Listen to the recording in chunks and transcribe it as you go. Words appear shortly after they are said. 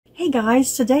Hey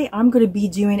guys, today I'm going to be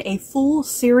doing a full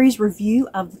series review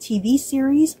of the TV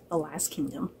series, The Last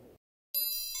Kingdom.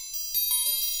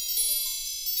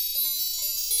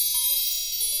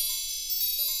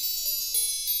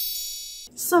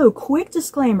 So, quick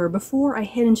disclaimer before I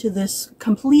head into this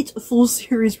complete full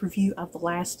series review of The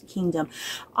Last Kingdom.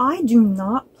 I do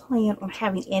not plan on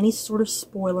having any sort of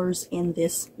spoilers in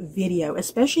this video,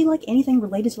 especially like anything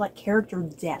related to like character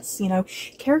deaths,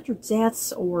 character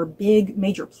deaths or big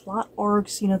major plot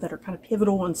arcs, that are kind of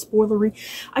pivotal and spoilery.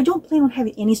 I don't plan on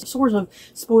having any sort of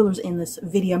spoilers in this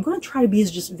video. I'm going to try to be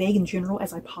as just vague and general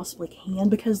as I possibly can,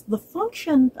 because the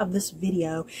function of this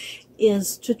video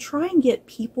is to try and get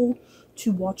people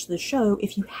to watch the show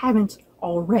if you haven't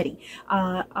already.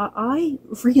 I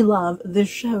freaking love this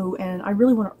show, and I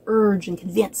really want to urge and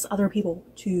convince other people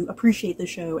to appreciate the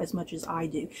show as much as I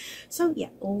do. So yeah,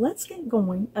 let's get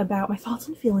going about my thoughts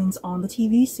and feelings on the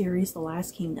TV series The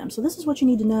Last Kingdom. So this is what you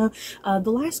need to know.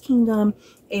 The Last Kingdom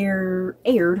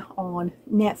aired on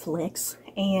Netflix,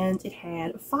 and it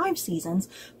had 5 seasons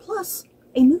plus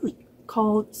a movie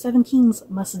called Seven Kings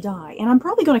Must Die. And I'm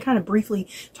probably going to kind of briefly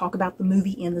talk about the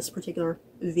movie in this particular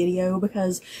video,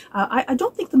 because I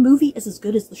don't think the movie is as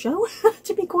good as the show,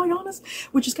 to be quite honest,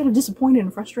 which is kind of disappointing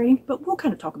and frustrating, but we'll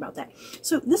kind of talk about that.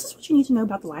 So this is what you need to know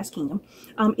about The Last Kingdom.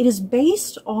 It is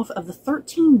based off of the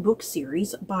 13-book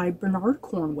series by Bernard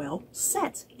Cornwell,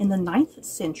 set in the 9th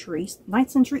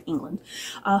century England,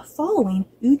 following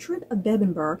Uhtred of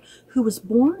Bebbanburg, who was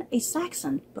born a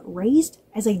Saxon but raised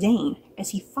as a Dane,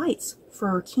 as he fights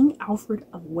for King Alfred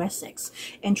of Wessex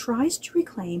and tries to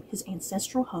reclaim his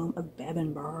ancestral home of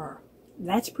Bebbanburg.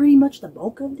 That's pretty much the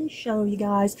bulk of this show, you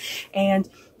guys. And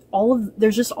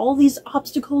there's just all these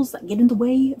obstacles that get in the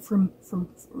way from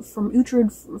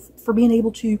Uhtred for being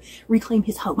able to reclaim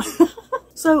his home.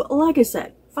 So, like I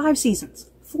said, 5 seasons,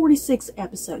 46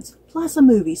 episodes, plus a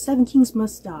movie, Seven Kings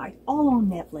Must Die, all on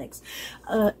Netflix.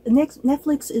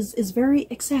 Netflix is very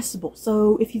accessible,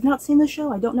 so if you've not seen the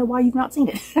show, I don't know why you've not seen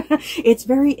it. It's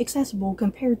very accessible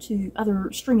compared to other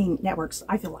streaming networks,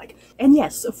 I feel like. And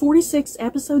yes, 46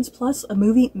 episodes plus a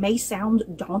movie may sound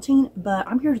daunting, but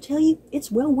I'm here to tell you,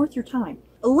 it's well worth your time.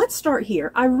 Let's start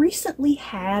here. I recently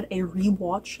had a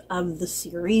rewatch of the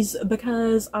series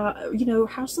because,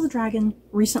 House of the Dragon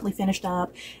recently finished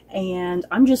up, and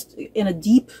I'm just in a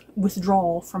deep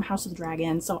withdrawal from House of the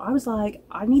Dragon, so I was like,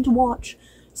 I need to watch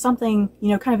something,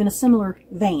 kind of in a similar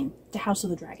vein to House of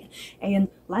the Dragon. And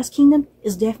Last Kingdom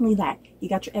is definitely that. You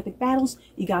got your epic battles,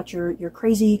 you got your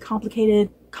crazy, complicated,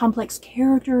 complex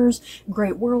characters,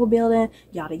 great world building,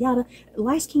 yada yada.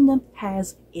 Last Kingdom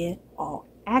has it all.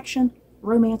 Action,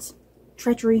 romance,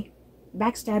 treachery,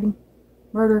 backstabbing,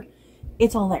 murder,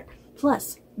 it's all there.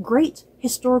 Plus, great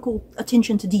historical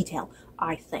attention to detail,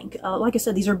 I think. Like I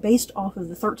said, these are based off of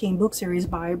the 13-book series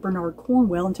by Bernard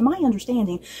Cornwell, and to my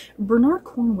understanding, Bernard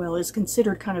Cornwell is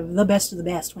considered kind of the best of the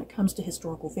best when it comes to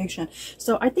historical fiction.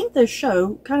 So I think the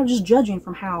show, kind of just judging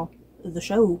from how the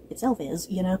show itself is,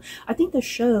 I think the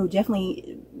show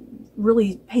definitely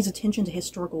really pays attention to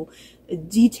historical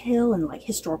detail and like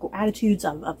historical attitudes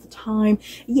of the time.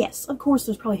 Yes, of course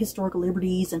there's probably historical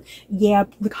liberties, and yeah,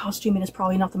 the costuming is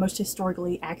probably not the most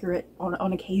historically accurate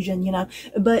on occasion,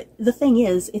 but the thing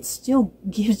is, it still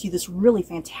gives you this really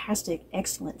fantastic,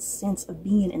 excellent sense of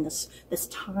being in this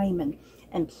time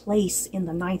and place in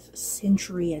the 9th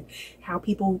century, and how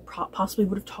people possibly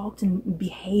would have talked and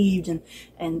behaved,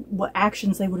 and what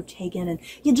actions they would have taken, and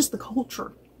yeah, just the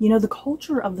culture. The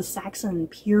culture of the Saxon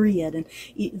period, and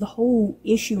the whole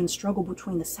issue and struggle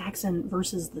between the Saxon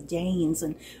versus the Danes,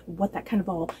 and what that kind of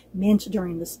all meant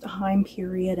during this time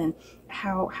period, and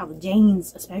how the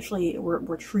Danes especially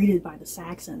were treated by the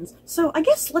Saxons. So I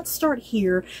guess let's start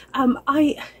here.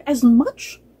 As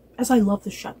much as I love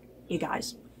the show, you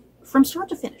guys, from start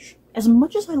to finish, as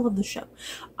much as I love the show,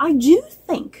 I do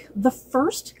think the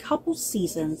first couple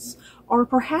seasons are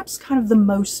perhaps kind of the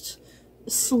most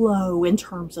slow in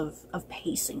terms of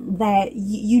pacing, that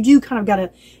you do kind of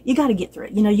gotta get through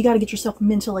it. You gotta get yourself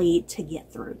mentally to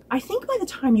get through. I think by the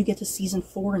time you get to season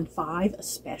 4 and 5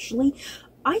 especially,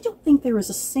 I don't think there is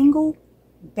a single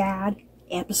bad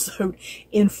episode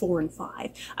in 4 and 5.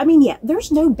 I mean, yeah,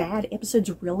 there's no bad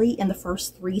episodes really in the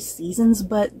first 3 seasons,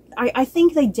 but I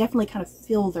think they definitely kind of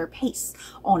feel their pace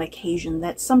on occasion,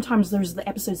 that sometimes there's the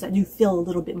episodes that do feel a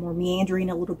little bit more meandering,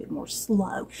 a little bit more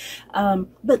slow,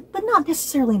 but not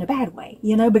necessarily in a bad way,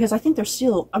 because I think they're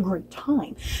still a great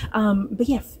time. But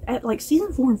yeah, at like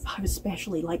season 4 and 5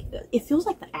 especially, like, it feels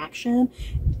like the action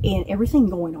and everything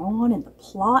going on and the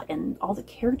plot and all the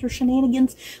character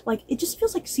shenanigans, like, it just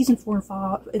feels like season 4 and 5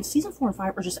 season 4 and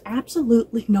 5 are just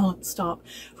absolutely non-stop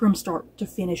from start to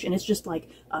finish, and it's just like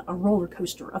a roller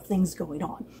coaster of things going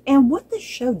on. And what this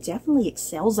show definitely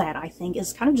excels at, I think,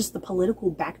 is kind of just the political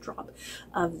backdrop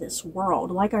of this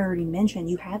world. Like I already mentioned,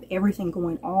 you have everything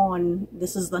going on.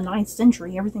 This is the 9th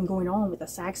century, everything going on with the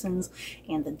Saxons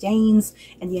and the Danes,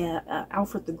 and yeah,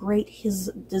 Alfred the Great,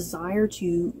 his desire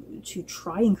to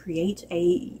try and create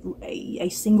a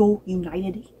single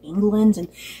united England, and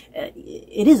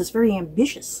it's very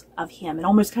ambitious of him and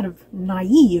almost kind of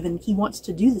naive, and he wants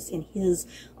to do this in his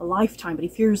lifetime, but he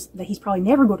fears that he's probably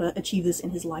never going to achieve this in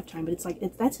his lifetime. But it's like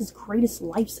that's his greatest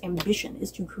life's ambition,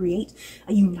 is to create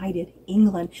a united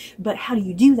England. But how do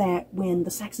you do that when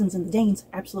the Saxons and the Danes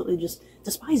absolutely just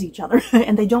despise each other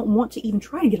and they don't want to even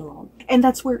try to get along? And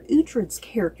that's where Uhtred's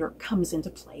character comes into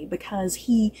play, because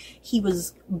he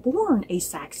was born a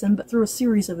Saxon, but through a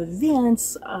series of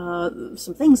events,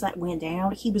 some things that went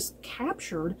down, he was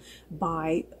captured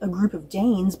by a group of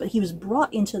Danes, but he was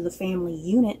brought into the family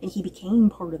unit and he became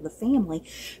part of the family.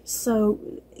 So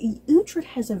Uhtred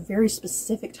has a very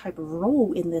specific type of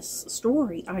role in this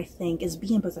story, I think, as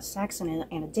being both a Saxon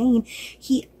and a Dane.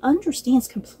 He understands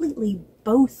completely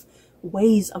both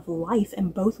ways of life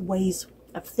and both ways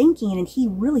of thinking, and he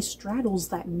really straddles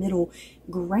that middle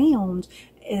ground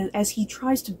as he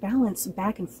tries to balance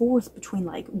back and forth between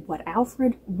like what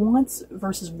Alfred wants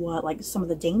versus what like some of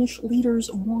the Danish leaders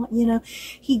want. You know,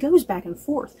 he goes back and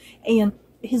forth, and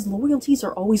his loyalties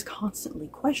are always constantly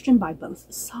questioned by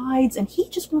both sides, and he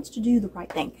just wants to do the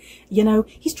right thing. You know,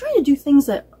 he's trying to do things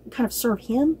that kind of serve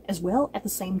him as well at the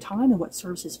same time, and what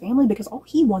serves his family, because all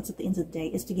he wants at the end of the day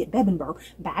is to get Bebbanburg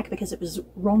back, because it was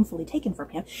wrongfully taken from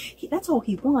him. That's all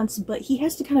he wants, but he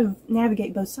has to kind of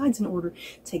navigate both sides in order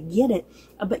to get it.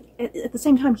 But at the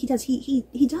same time, he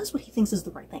does what he thinks is the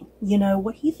right thing. You know,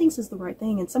 what he thinks is the right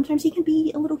thing, and sometimes he can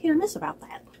be a little hit or miss about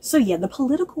that. So yeah, the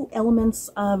political elements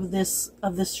of this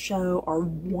show are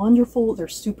wonderful. They're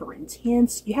super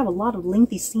intense. You have a lot of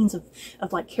lengthy scenes of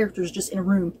like characters just in a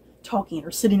room talking or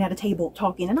sitting at a table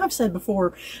talking. And I've said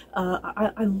before,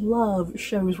 I love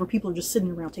shows where people are just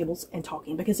sitting around tables and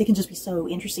talking, because it can just be so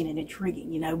interesting and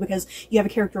intriguing, you know, because you have a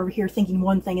character over here thinking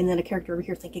one thing and then a character over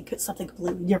here thinking something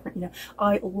completely different. You know,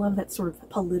 I love that sort of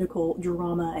political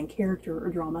drama and character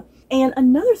drama. And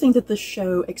another thing that this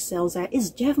show excels at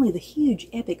is definitely the huge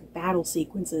epic battle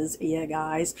sequences, yeah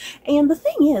guys. And the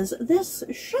thing is, this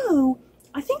show,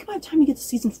 I think by the time you get to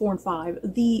season 4 and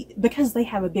 5, because they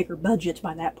have a bigger budget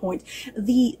by that point,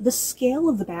 the scale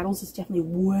of the battles is definitely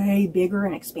way bigger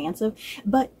and expansive.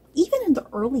 But even in the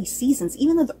early seasons,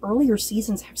 even though the earlier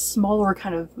seasons have smaller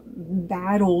kind of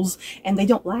battles and they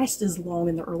don't last as long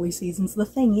in the early seasons, the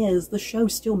thing is, the show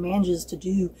still manages to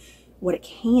do what it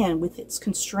can with its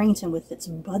constraints and with its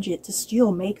budget to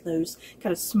still make those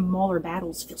kind of smaller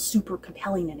battles feel super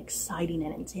compelling and exciting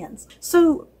and intense.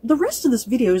 So the rest of this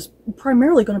video is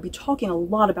primarily going to be talking a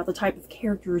lot about the type of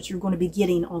characters you're going to be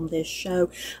getting on this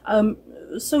show.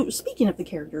 So speaking of the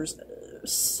characters,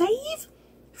 save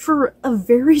for a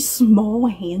very small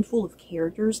handful of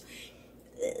characters,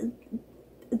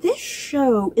 this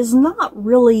show is not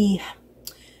really,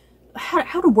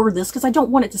 how to word this, because I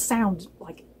don't want it to sound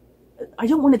like, I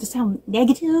don't want it to sound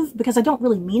negative, because I don't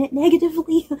really mean it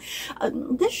negatively.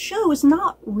 This show is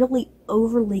not really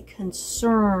overly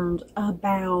concerned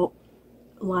about,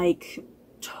 like,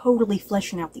 totally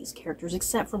fleshing out these characters,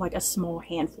 except for, like, a small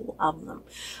handful of them.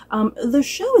 The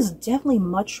show is definitely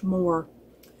much more,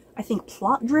 I think,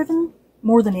 plot-driven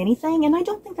more than anything, and I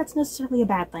don't think that's necessarily a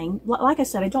bad thing. Like I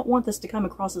said, I don't want this to come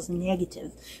across as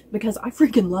negative, because I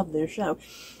freaking love this show.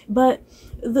 But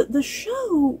the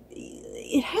show,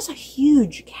 it has a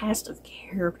huge cast of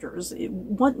characters.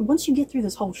 Once you get through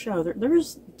this whole show,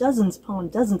 there's dozens upon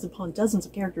dozens upon dozens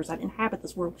of characters that inhabit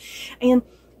this world. And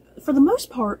for the most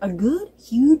part, a good,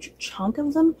 huge chunk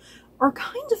of them are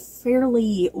kind of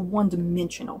fairly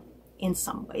one-dimensional in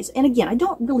some ways. And again, I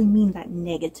don't really mean that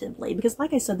negatively, because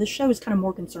like I said, this show is kind of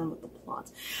more concerned with the plot.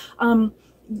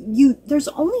 There's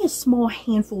only a small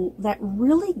handful that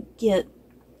really get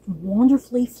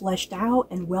wonderfully fleshed out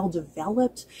and well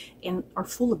developed and are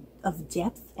full of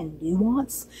depth and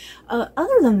nuance.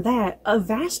 Other than that, a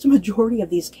vast majority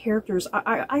of these characters,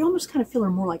 I almost kind of feel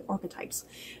are more like archetypes.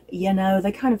 You know,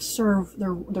 they kind of serve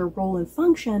their role and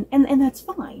function, and that's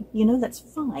fine. You know, that's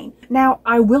fine. Now,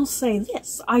 I will say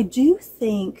this. I do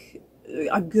think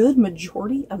a good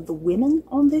majority of the women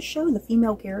on this show, the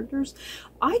female characters,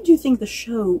 I think the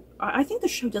show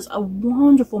does a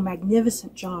wonderful,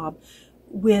 magnificent job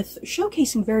with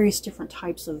showcasing various different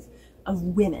types of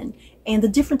women and the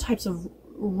different types of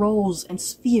roles and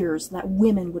spheres that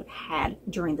women would have had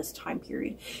during this time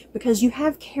period. Because you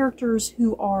have characters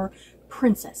who are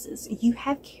princesses, you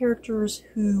have characters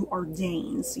who are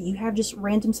Danes, you have just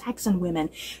random Saxon women,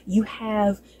 you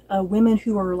have women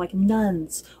who are like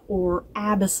nuns or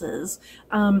abbesses.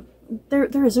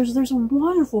 There's a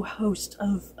wonderful host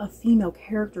of female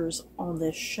characters on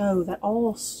this show that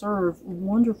all serve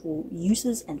wonderful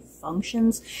uses and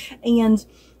functions, and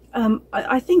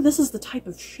I think this is the type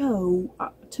of show,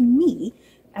 to me,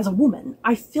 as a woman,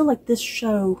 I feel like this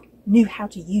show knew how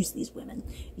to use these women,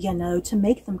 you know, to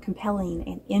make them compelling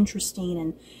and interesting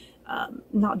and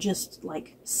not just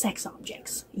like sex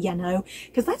objects, you know,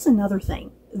 because that's another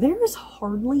thing. There is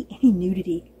hardly any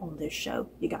nudity on this show,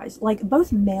 you guys. Like,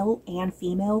 both male and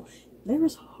female, there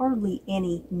is hardly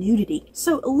any nudity.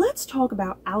 So let's talk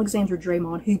about Alexander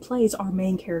Draymond, who plays our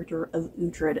main character of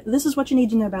Uhtred. This is what you need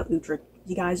to know about Uhtred,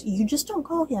 you guys. You just don't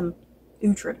call him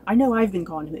Uhtred. I know I've been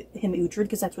calling him Uhtred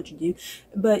because that's what you do,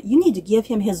 but you need to give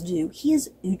him his due. He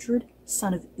is Uhtred,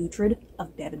 son of Uhtred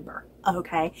of Bebbanburg,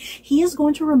 okay? He is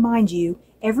going to remind you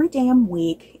every damn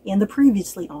week in the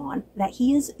Previously On that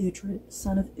he is Uhtred,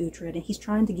 son of Uhtred, and he's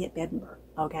trying to get Bebbanburg,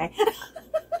 okay?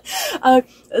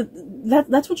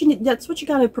 That's what you need. That's what you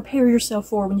got to prepare yourself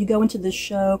for when you go into this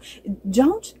show.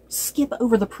 Don't skip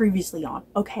over the Previously On,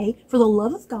 okay? For the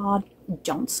love of God,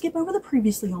 don't skip over the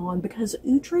Previously On, because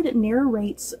Uhtred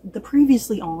narrates the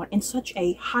Previously On in such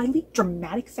a highly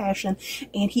dramatic fashion,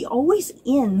 and he always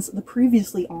ends the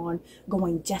Previously On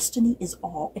going, "Destiny is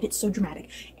all," and it's so dramatic,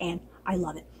 and I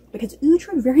love it. Because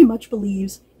Uhtred very much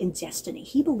believes in destiny.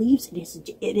 He believes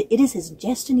it is his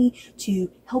destiny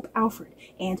to help Alfred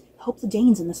and help the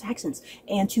Danes and the Saxons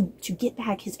and to get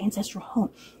back his ancestral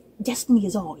home. Destiny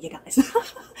is all, you guys.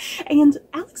 And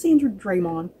Alexander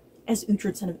Draymond as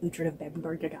Uhtred, son of Uhtred of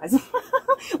Bebbanburg, you guys.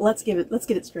 Let's get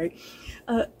it straight.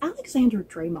 Alexander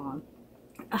Draymond,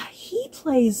 he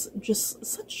plays just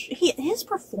such, his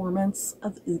performance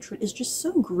of Uhtred is just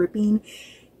so gripping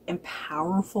and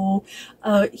powerful.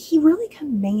 He really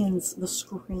commands the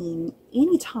screen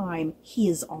anytime he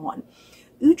is on.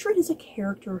 Uhtred is a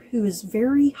character who is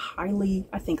very highly,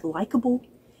 I think, likable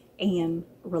and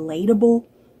relatable.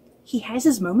 He has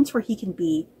his moments where he can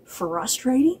be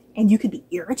frustrating and you could be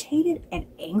irritated and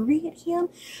angry at him,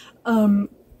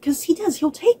 because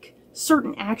he'll take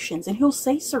certain actions and he'll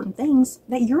say certain things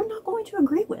that you're not going to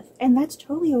agree with, and that's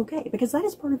totally okay, because that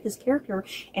is part of his character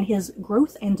and his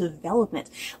growth and development.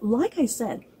 Like I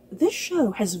said, this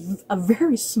show has a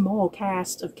very small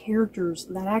cast of characters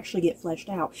that actually get fleshed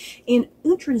out, and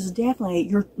Uhtred is definitely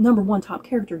your #1 top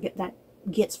character that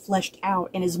gets fleshed out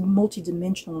and is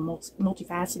multi-dimensional and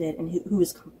multifaceted, and who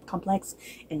is complex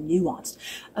and nuanced.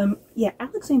 Yeah,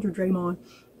 Alexander Draymond,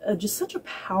 just such a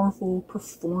powerful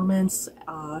performance.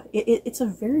 It's a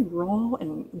very raw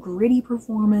and gritty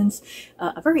performance,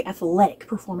 a very athletic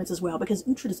performance as well, because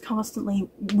Uhtred is constantly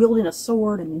wielding a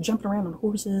sword and jumping around on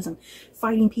horses and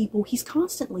fighting people. He's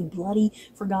constantly bloody,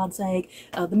 for God's sake.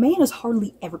 The man is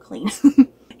hardly ever clean.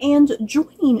 And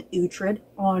joining Uhtred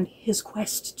on his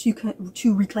quest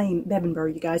to reclaim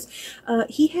Bebbanburg, you guys,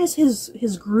 he has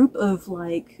his group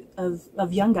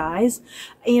of young guys,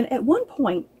 and at one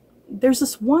point there's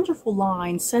this wonderful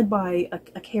line said by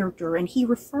a character, and he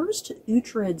refers to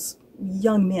Uhtred's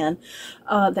young men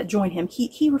that join him.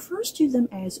 He refers to them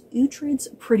as Uhtred's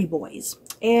pretty boys.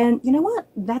 And you know what?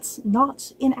 That's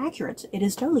not inaccurate. It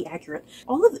is totally accurate.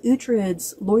 All of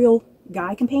Uhtred's loyal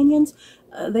guy companions,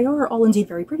 they are all indeed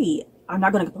very pretty. I'm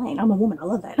not going to complain. I'm a woman. I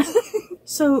love that.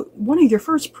 So one of your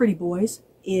first pretty boys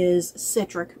is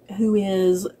Sihtric, who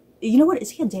is, you know what?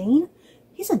 Is he a Dane?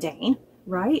 He's a Dane,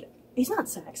 right? He's not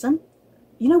Saxon.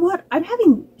 You know what? I'm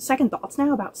having second thoughts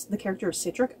now about the character of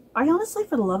Sihtric. I honestly,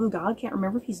 for the love of God, can't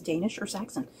remember if he's Danish or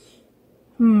Saxon.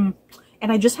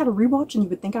 And I just had a rewatch, and you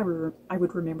would think I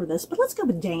would remember this, but let's go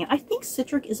with Dane. I think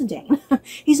Sihtric is a Dane.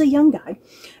 He's a young guy.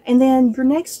 And then your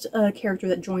next character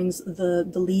that joins the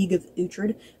League of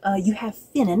Uhtred, you have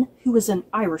Finan, who is an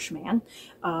Irishman.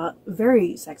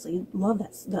 Very sexy. Love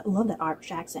that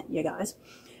Irish accent, you guys.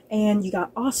 And you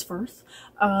got Osferth,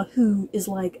 who is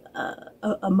like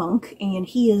a monk, and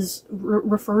he is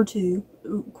referred to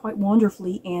quite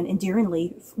wonderfully and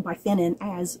endearingly by Finan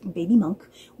as Baby Monk.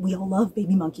 We all love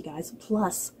Baby Monk, you guys.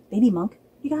 Plus, Baby Monk,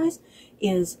 you guys,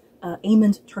 is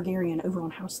Aemond Targaryen over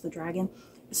on House of the Dragon.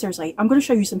 Seriously, I'm going to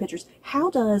show you some pictures. How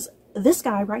does this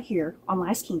guy right here on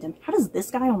Last Kingdom, how does this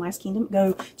guy on Last Kingdom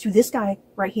go to this guy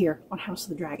right here on House of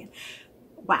the Dragon?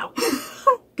 Wow.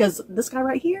 Because this guy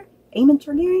right here, Aemond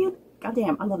Targaryen,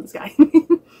 goddamn, I love this guy.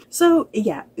 So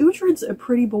yeah, Uhtred's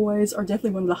pretty boys are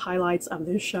definitely one of the highlights of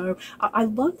this show. I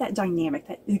love that dynamic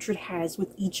that Uhtred has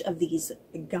with each of these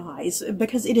guys,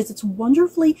 because it's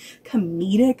wonderfully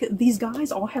comedic. These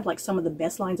guys all have like some of the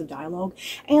best lines of dialogue,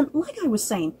 and like I was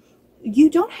saying,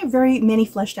 you don't have very many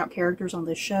fleshed out characters on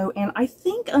this show, and I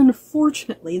think,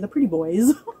 unfortunately, the pretty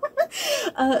boys,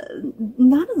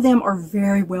 none of them are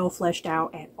very well fleshed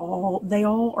out at all. They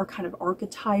all are kind of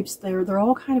archetypes. They're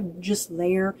all kind of just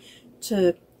there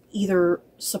to either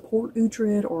support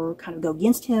Uhtred or kind of go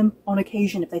against him on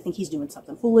occasion if they think he's doing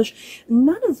something foolish.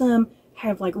 None of them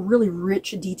have like really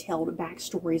rich, detailed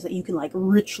backstories that you can like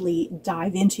richly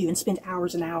dive into and spend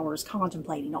hours and hours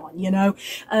contemplating on, you know?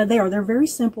 They're very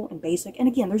simple and basic, and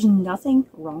again, there's nothing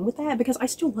wrong with that, because I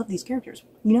still love these characters.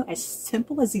 You know, as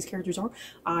simple as these characters are,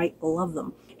 I love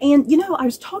them. And, you know, I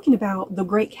was talking about the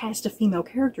great cast of female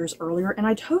characters earlier, and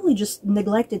I totally just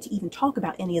neglected to even talk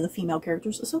about any of the female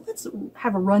characters, so let's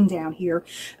have a rundown here.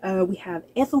 We have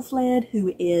Ethelfled,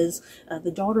 who is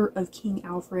the daughter of King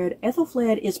Alfred.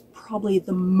 Ethelfled is probably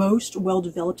the most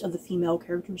well-developed of the female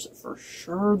characters for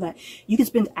sure, that you could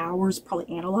spend hours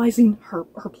probably analyzing her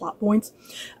plot points.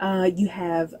 You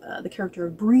have the character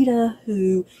of Brita,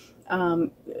 who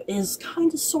is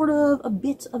kind of sort of a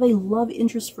bit of a love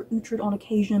interest for Uhtred on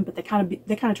occasion, but they kind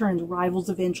of turn into rivals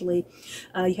eventually.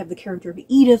 You have the character of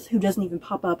Edith, who doesn't even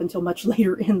pop up until much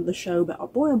later in the show, but oh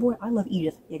boy, I love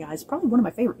Edith, you guys. Probably one of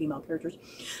my favorite female characters.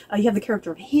 You have the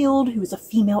character of Hild, who is a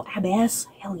female abbess.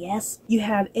 Hell yes. You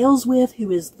have Elswith, who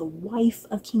is the wife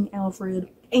of King Alfred.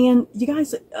 And you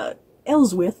guys,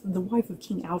 Elswith, the wife of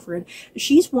King Alfred,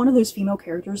 she's one of those female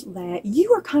characters that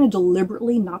you are kind of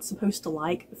deliberately not supposed to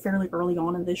like fairly early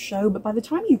on in this show, but by the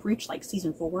time you've reached like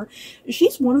season 4,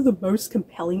 she's one of the most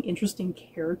compelling, interesting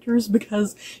characters,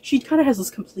 because she kind of has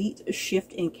this complete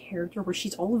shift in character where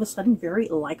she's all of a sudden very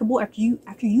likable after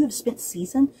you have spent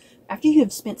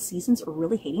seasons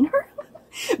really hating her.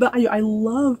 But I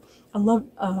love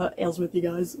Elswith, you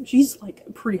guys. She's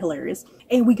like pretty hilarious.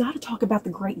 And we got to talk about the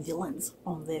great villains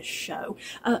on this show.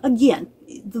 Again,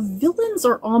 the villains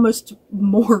are almost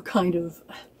more kind of,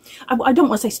 I don't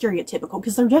want to say stereotypical,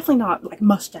 because they're definitely not like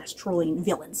mustache trolling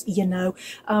villains, you know.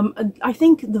 I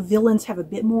think the villains have a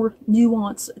bit more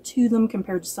nuance to them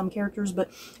compared to some characters, but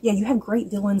yeah, you have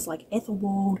great villains like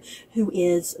Ethelwald, who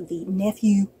is the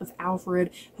nephew of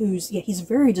Alfred, he's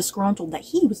very disgruntled that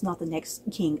he was not the next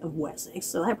king of Wessex,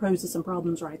 so that poses some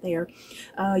problems right there.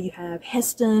 You have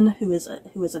Heston, who is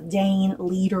a Dane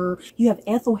leader. You have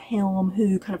Ethelhelm,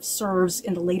 who kind of serves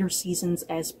in the later seasons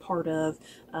as part of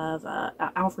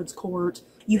Alfred's court.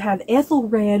 You have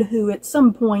Ethelred, who at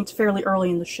some point fairly early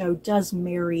in the show does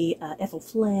marry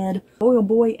Ethelfled. Boy oh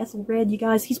boy, Ethelred, you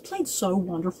guys, he's played so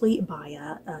wonderfully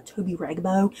by Toby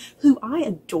Regbo, who I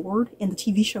adored in the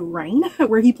TV show Reign,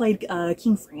 where he played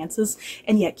King Francis.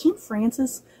 And yet King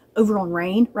Francis over on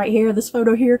Reign, right here, this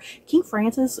photo here, King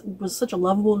Francis was such a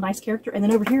lovable, nice character, and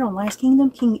then over here on Last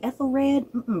Kingdom, King Ethelred,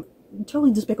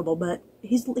 totally despicable, but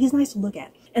he's nice to look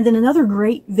at. And then another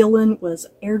great villain was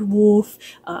Erdwulf,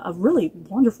 a really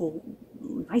wonderful,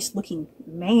 nice looking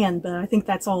man, but I think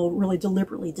that's all really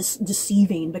deliberately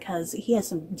deceiving, because he has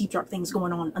some deep dark things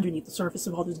going on underneath the surface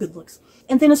of all those good looks.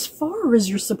 And then as far as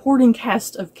your supporting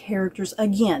cast of characters,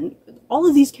 again, all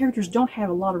of these characters don't have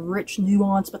a lot of rich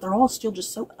nuance, but they're all still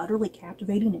just so utterly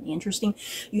captivating and interesting.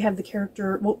 You have the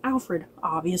character, well, Alfred,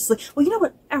 obviously. Well, you know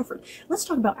what? Alfred. Let's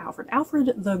talk about Alfred.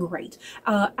 Alfred the Great.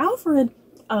 Alfred,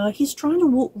 he's trying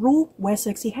to rule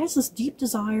Wessex. He has this deep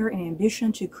desire and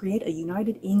ambition to create a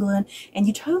united England, and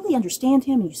you totally understand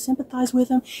him and you sympathize with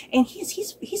him. And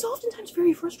he's oftentimes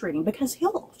very frustrating, because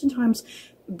he'll oftentimes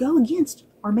go against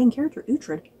our main character,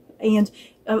 Uhtred. And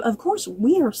of course,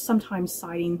 we are sometimes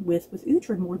siding with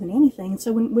Uhtred more than anything. And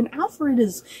so when Alfred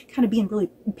is kind of being really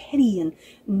petty and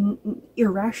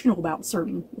irrational about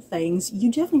certain things, you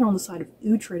definitely are on the side of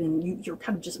Uhtred, and you're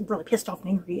kind of just really pissed off and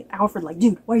angry at Alfred, like,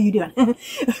 dude, what are you doing?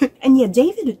 And yeah,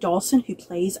 David Dawson, who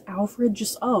plays Alfred,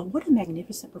 just, oh, what a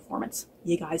magnificent performance,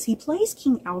 you guys. He plays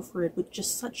King Alfred with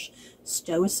just such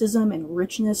stoicism and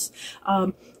richness,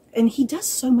 and he does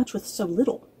so much with so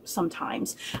little.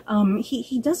 Sometimes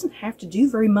he doesn't have to do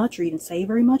very much or even say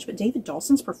very much, but David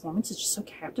Dawson's performance is just so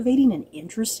captivating and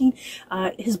interesting.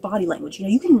 His body language, you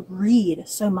know, you can read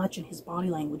so much in his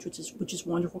body language, which is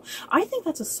wonderful. I think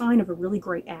that's a sign of a really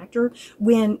great actor,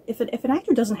 when if an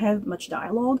actor doesn't have much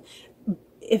dialogue,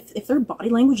 if their body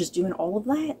language is doing all of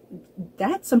that,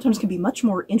 that sometimes can be much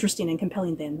more interesting and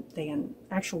compelling than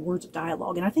actual words of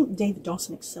dialogue. And I think David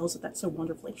Dawson excels at that so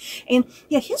wonderfully. And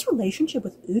yeah, his relationship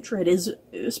with Uhtred is,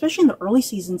 especially in the early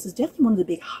seasons, is definitely one of the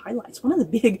big highlights, one of the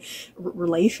big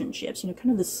relationships, you know,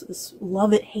 kind of this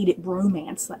love-it-hate-it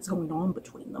bromance that's going on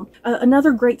between them.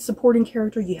 Another great supporting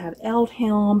character, you have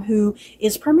Aldhelm, who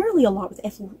is primarily a lot with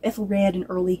Ethelred in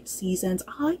early seasons.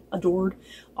 I adored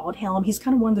Aldhelm. He's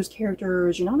kind of one of those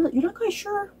characters you're not quite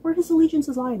sure where his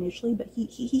allegiances lie initially, but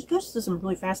he goes to some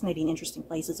really fascinating, interesting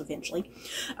places eventually.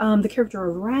 The character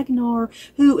of Ragnar,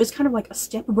 who is kind of like a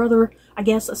stepbrother, I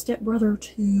guess, a stepbrother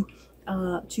to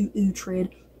Uhtred.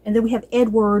 And then we have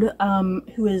Edward,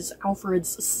 who is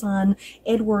Alfred's son.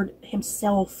 Edward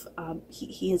himself,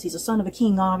 he's a son of a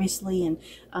king, obviously, and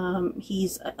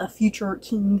he's a future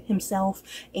king himself.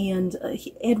 And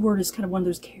Edward is kind of one of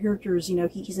those characters, you know,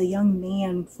 he's a young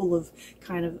man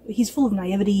he's full of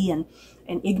naivety and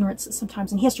ignorance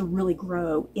sometimes, and he has to really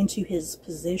grow into his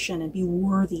position and be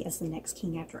worthy as the next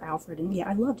king after Alfred. And yeah,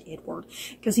 I loved Edward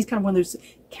because he's kind of one of those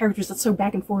characters that's so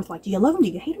back and forth, like, do you love him, do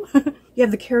you hate him? You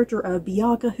have the character of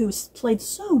Beocca, who is played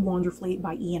so wonderfully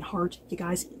by Ian Hart. You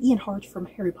guys, Ian Hart from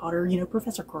Harry Potter, you know,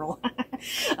 Professor Quirrell.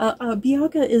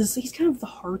 Beocca he's kind of the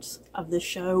heart of this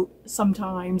show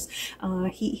sometimes.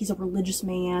 He's a religious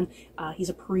man, he's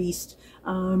a priest.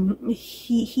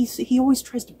 He always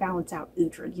tries to balance out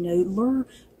Uhtred, you know, lure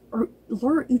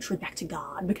Uhtred back to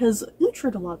God, because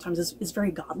Uhtred a lot of times is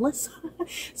very godless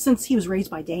since he was raised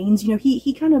by Danes. You know,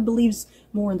 he kind of believes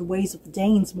more in the ways of the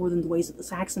Danes more than the ways of the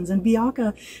Saxons, and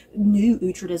Beocca knew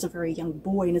Uhtred as a very young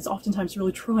boy and is oftentimes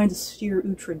really trying to steer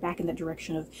Uhtred back in that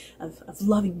direction of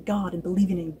loving God and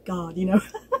believing in God, you know.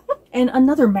 And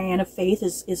another man of faith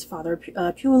is Father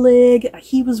Pulig.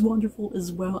 He was wonderful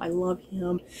as well. I love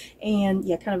him. And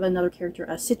yeah, kind of another character,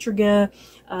 Citriga.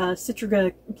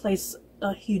 Citriga plays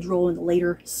a huge role in the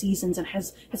later seasons and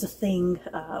has a thing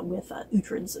with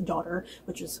Uhtred's daughter,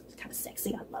 which is kind of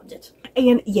sexy. I loved it.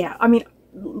 And yeah, I mean,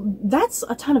 that's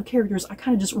a ton of characters I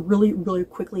kind of just really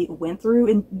quickly went through.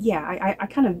 And yeah, I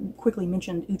kind of quickly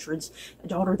mentioned Uhtred's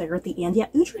daughter there at the end. Yeah,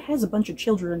 Uhtred has a bunch of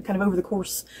children kind of over the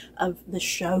course of the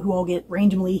show who all get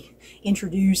randomly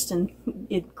introduced and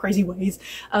in crazy ways.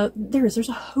 There's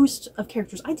a host of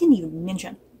characters I didn't even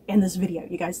mention in this video,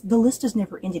 you guys. The list is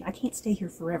never ending. I can't stay here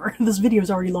forever. This video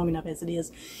is already long enough as it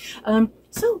is.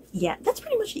 So yeah, that's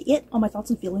pretty much it on my thoughts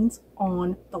and feelings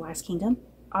on The Last Kingdom.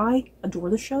 I adore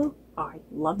the show. I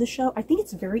love the show. I think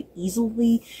it's very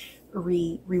easily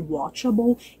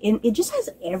rewatchable, and it just has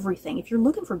everything. If you're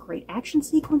looking for great action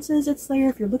sequences, it's there.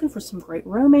 If you're looking for some great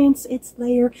romance, it's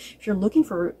there. If you're looking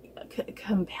for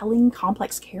compelling,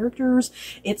 complex characters,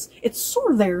 it's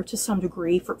sort of there to some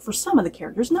degree for some of the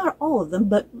characters, not all of them,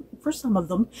 but for some of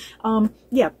them.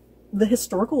 Yeah, the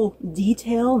historical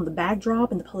detail and the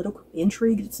backdrop and the political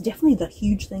intrigue, it's definitely the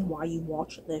huge thing why you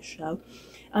watch this show.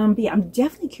 But yeah, I'm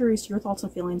definitely curious to your thoughts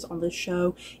and feelings on this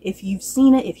show. If you've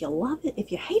seen it, if you love it,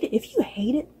 if you hate it. If you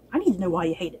hate it, I need to know why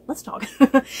you hate it. Let's talk.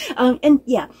 And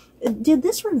yeah, did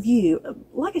this review,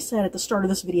 like I said at the start of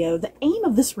this video, the aim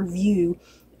of this review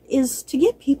is to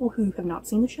get people who have not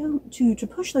seen the show to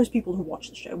push those people to watch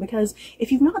the show, because if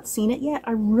you've not seen it yet,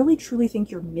 I really truly think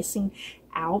you're missing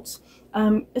out,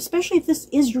 especially if this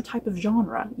is your type of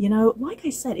genre. You know, like I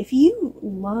said, if you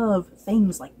love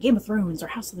things like Game of Thrones or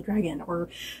House of the Dragon or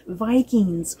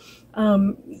Vikings,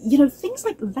 you know, things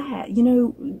like that, you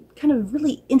know, kind of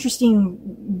really interesting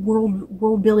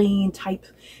world building type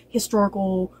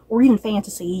historical or even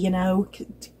fantasy, you know,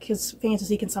 because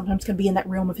fantasy can sometimes be in that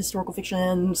realm of historical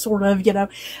fiction, sort of, you know.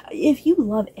 If you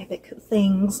love epic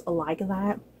things like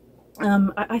that,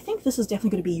 I think this is definitely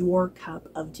going to be your cup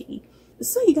of tea.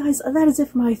 So you guys, that is it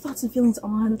for my thoughts and feelings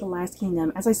on The Last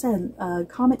Kingdom. As I said,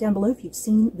 comment down below if you've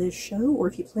seen this show or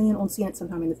if you plan on seeing it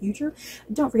sometime in the future.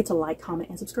 Don't forget to like, comment,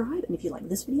 and subscribe. And if you like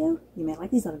this video, you may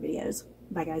like these other videos.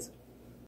 Bye guys.